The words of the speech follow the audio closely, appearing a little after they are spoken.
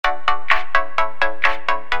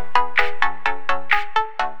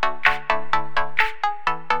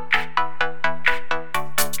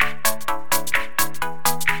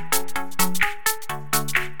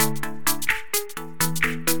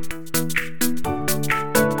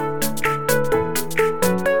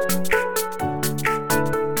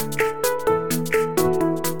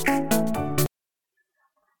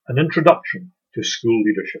introduction to school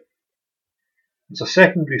leadership. As a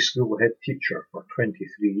secondary school head teacher for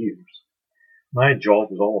 23 years, my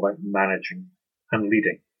job was all about managing and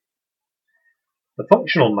leading. The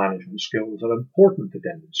functional management skills are important to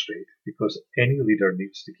demonstrate because any leader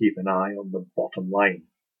needs to keep an eye on the bottom line.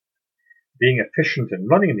 Being efficient in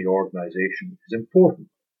running the organisation is important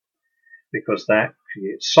because that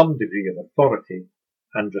creates some degree of authority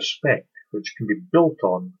and respect which can be built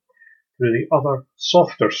on through the other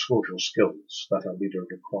softer social skills that a leader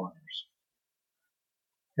requires.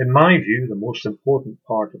 In my view, the most important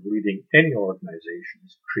part of leading any organisation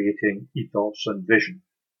is creating ethos and vision,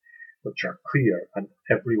 which are clear and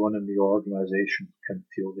everyone in the organisation can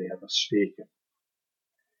feel they have a stake in.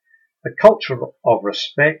 The culture of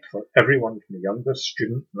respect for everyone from the youngest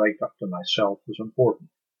student right up to myself is important.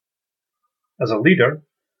 As a leader,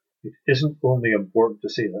 it isn't only important to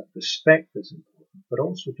say that respect is important, but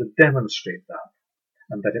also to demonstrate that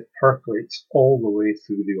and that it percolates all the way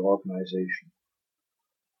through the organisation.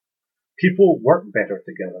 People work better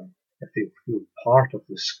together if they feel part of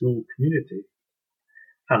the school community,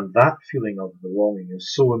 and that feeling of belonging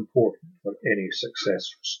is so important for any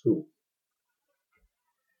successful school.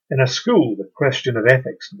 In a school, the question of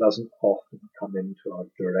ethics doesn't often come into our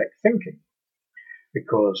direct thinking,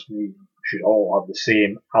 because we should all have the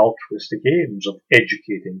same altruistic aims of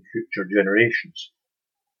educating future generations.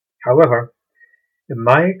 However, in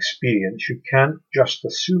my experience, you can't just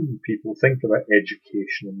assume people think about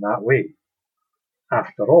education in that way.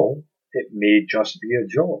 After all, it may just be a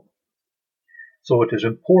job. So it is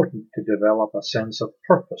important to develop a sense of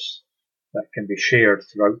purpose that can be shared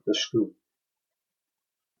throughout the school.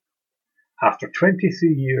 After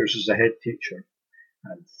 23 years as a head teacher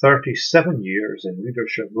and 37 years in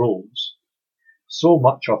leadership roles, so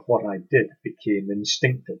much of what I did became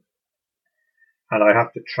instinctive, and I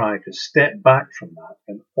have to try to step back from that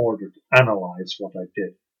in order to analyse what I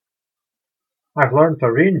did. I've learned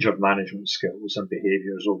a range of management skills and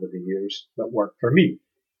behaviours over the years that work for me.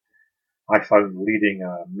 I found leading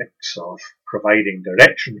a mix of providing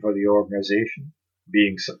direction for the organisation,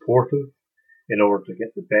 being supportive in order to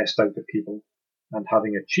get the best out of people, and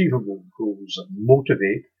having achievable goals that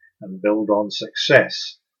motivate and build on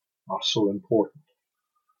success are so important.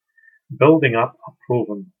 Building up a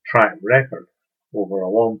proven track record over a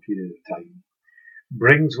long period of time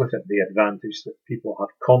brings with it the advantage that people have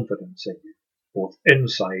confidence in you, both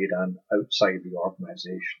inside and outside the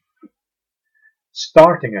organisation.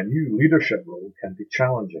 Starting a new leadership role can be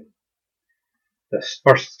challenging. The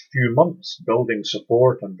first few months, building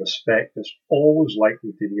support and respect is always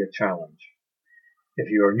likely to be a challenge. If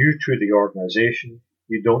you are new to the organisation,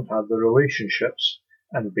 you don't have the relationships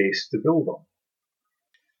and base to build on.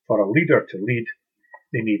 For a leader to lead,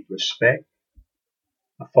 they need respect,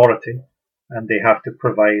 authority, and they have to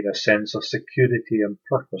provide a sense of security and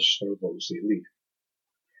purpose for those they lead.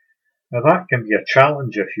 Now that can be a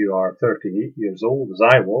challenge if you are 38 years old, as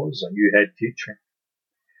I was, a new head teacher,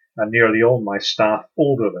 and nearly all my staff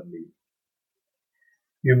older than me.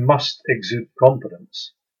 You must exude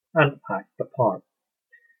confidence and act the part.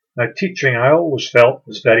 Now teaching, I always felt,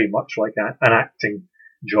 was very much like an acting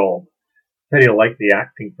job, very like the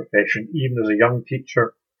acting profession. Even as a young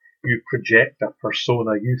teacher, you project a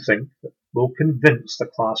persona you think that will convince the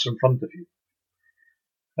class in front of you.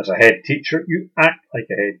 As a head teacher, you act like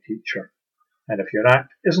a head teacher, and if your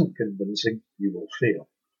act isn't convincing, you will fail.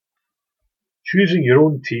 Choosing your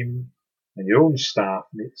own team and your own staff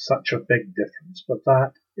makes such a big difference, but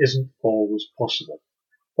that isn't always possible,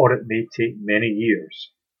 or it may take many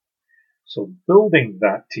years. So building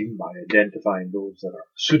that team by identifying those that are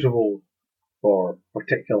suitable for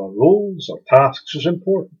particular roles or tasks is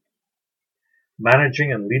important.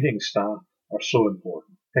 Managing and leading staff are so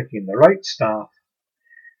important. Picking the right staff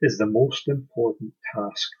is the most important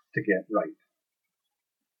task to get right.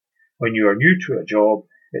 When you are new to a job,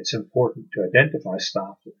 it's important to identify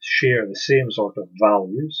staff that share the same sort of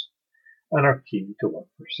values and are keen to work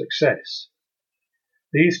for success.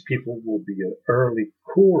 These people will be your early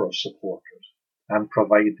core of supporters and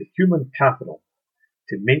provide the human capital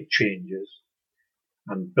to make changes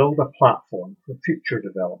and build a platform for future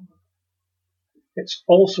development. It's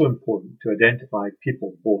also important to identify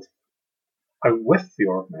people both out with the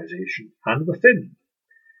organisation and within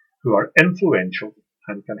who are influential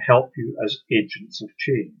and can help you as agents of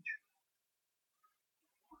change.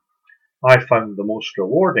 I found the most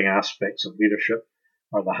rewarding aspects of leadership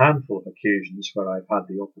are the handful of occasions where I've had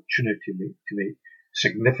the opportunity to make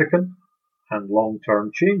significant and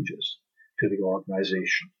long-term changes to the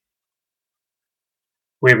organisation,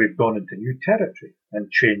 where we've gone into new territory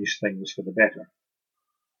and changed things for the better.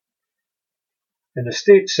 In the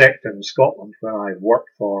state sector in Scotland, where I've worked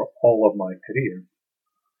for all of my career,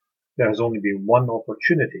 there has only been one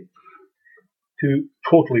opportunity to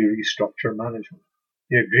totally restructure management.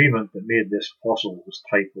 The agreement that made this possible was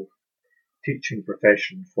titled Teaching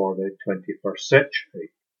Profession for the 21st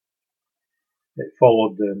Century. It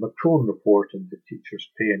followed the Macron report into teachers'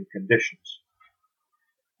 pay and conditions.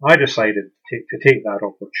 I decided to take that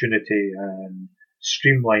opportunity and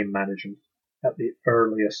streamline management at the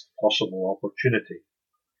earliest possible opportunity.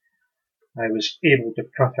 I was able to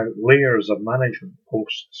cut out layers of management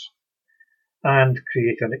posts and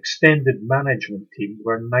create an extended management team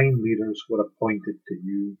where 9 leaders were appointed to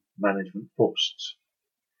new management posts,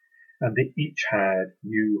 and they each had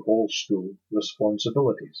new whole school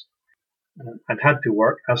responsibilities and had to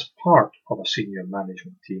work as part of a senior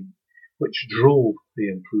management team which drove the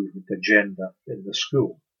improvement agenda in the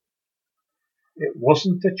school. It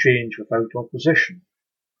wasn't a change without opposition,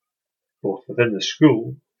 both within the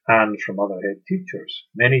school and from other head teachers.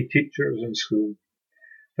 Many teachers in school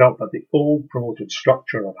felt that the old promoted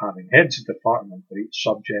structure of having heads of department for each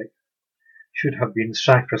subject should have been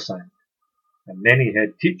sacrosanct, and many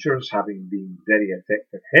head teachers, having been very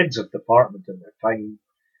effective heads of department in their time,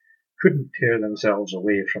 couldn't tear themselves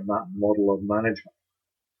away from that model of management.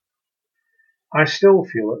 I still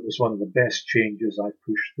feel it was one of the best changes I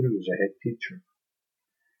pushed through as a head teacher.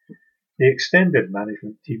 The extended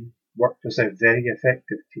management team worked as a very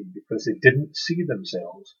effective team because they didn't see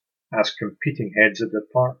themselves as competing heads of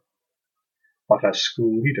department, but as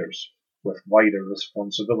school leaders with wider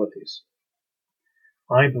responsibilities.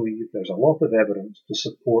 I believe there's a lot of evidence to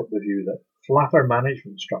support the view that flatter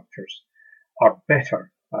management structures are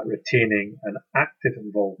better at retaining an active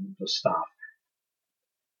involvement of staff,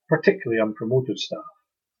 particularly unpromoted staff,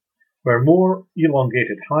 where more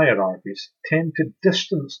elongated hierarchies tend to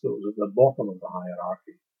distance those at the bottom of the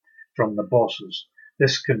hierarchy from the bosses.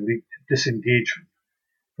 This can lead to disengagement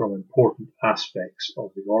from important aspects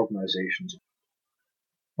of the organisations.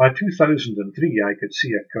 By 2003, I could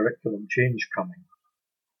see a curriculum change coming.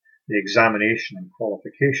 The examination and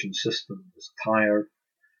qualification system was tired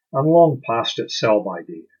and long past its sell-by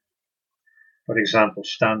date. For example,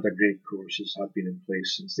 standard grade courses have been in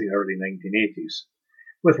place since the early 1980s,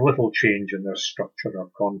 with little change in their structure or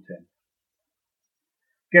content.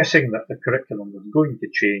 Guessing that the curriculum was going to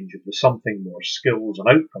change into something more skills and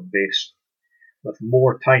outcome-based, with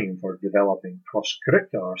more time for developing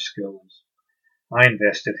cross-curricular skills, I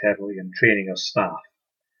invested heavily in training of staff,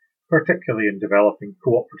 particularly in developing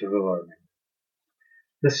cooperative learning.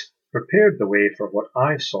 This prepared the way for what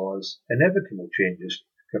I saw as inevitable changes to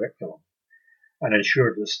the curriculum, and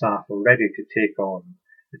ensured that staff were ready to take on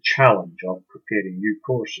the challenge of preparing new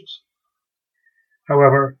courses.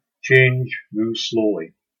 However, change moves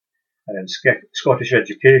slowly, and in Scottish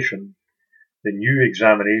education, the new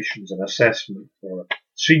examinations and assessment for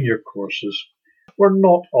senior courses were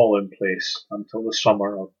not all in place until the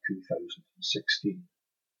summer of 2016.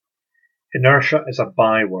 Inertia is a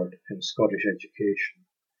byword in Scottish education,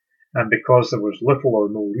 and because there was little or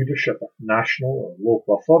no leadership at national or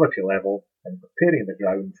local authority level in preparing the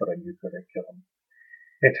ground for a new curriculum,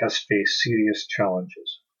 it has faced serious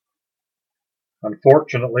challenges.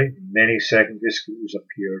 Unfortunately, many secondary schools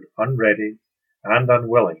appeared unready and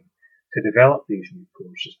unwilling to develop these new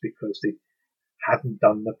courses because they hadn't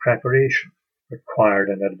done the preparation required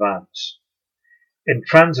in advance.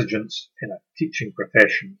 Intransigence in a teaching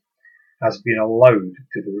profession has been allowed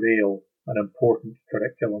to derail an important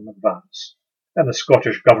curriculum advance, and the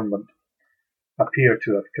Scottish Government appear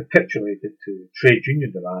to have capitulated to trade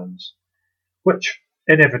union demands, which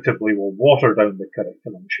inevitably will water down the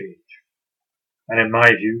curriculum change. And in my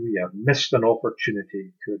view, we have missed an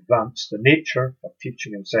opportunity to advance the nature of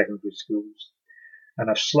teaching in secondary schools and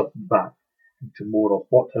have slipped back into more of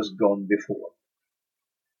what has gone before.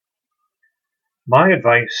 My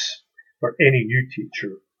advice for any new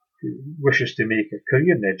teacher who wishes to make a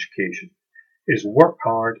career in education is work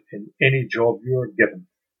hard in any job you are given.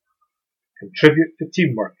 Contribute to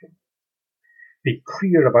team working. Be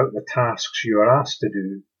clear about the tasks you are asked to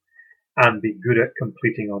do and be good at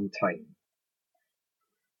completing on time.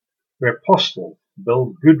 Where possible,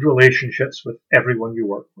 build good relationships with everyone you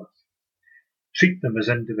work with. Treat them as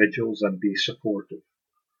individuals and be supportive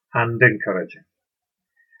and encouraging.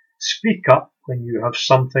 Speak up when you have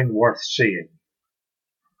something worth saying.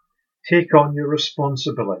 Take on your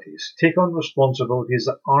responsibilities. Take on responsibilities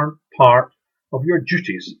that aren't part of your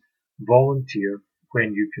duties. Volunteer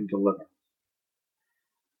when you can deliver.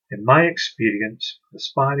 In my experience,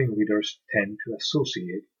 aspiring leaders tend to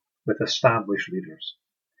associate with established leaders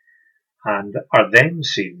and are then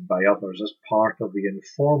seen by others as part of the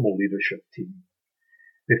informal leadership team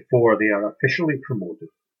before they are officially promoted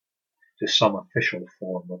to some official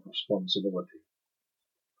form of responsibility.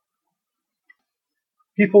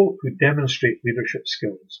 People who demonstrate leadership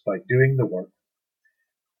skills by doing the work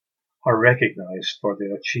are recognized for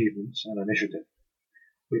their achievements and initiative.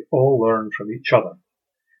 We all learn from each other,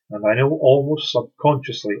 and I know almost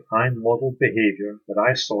subconsciously I model behaviour that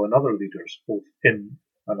I saw in other leaders both in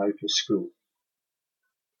and out of school.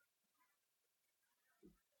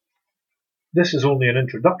 This is only an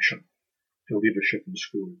introduction to leadership in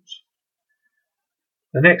schools.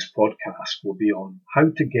 The next podcast will be on how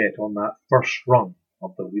to get on that first rung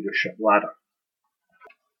of the leadership ladder.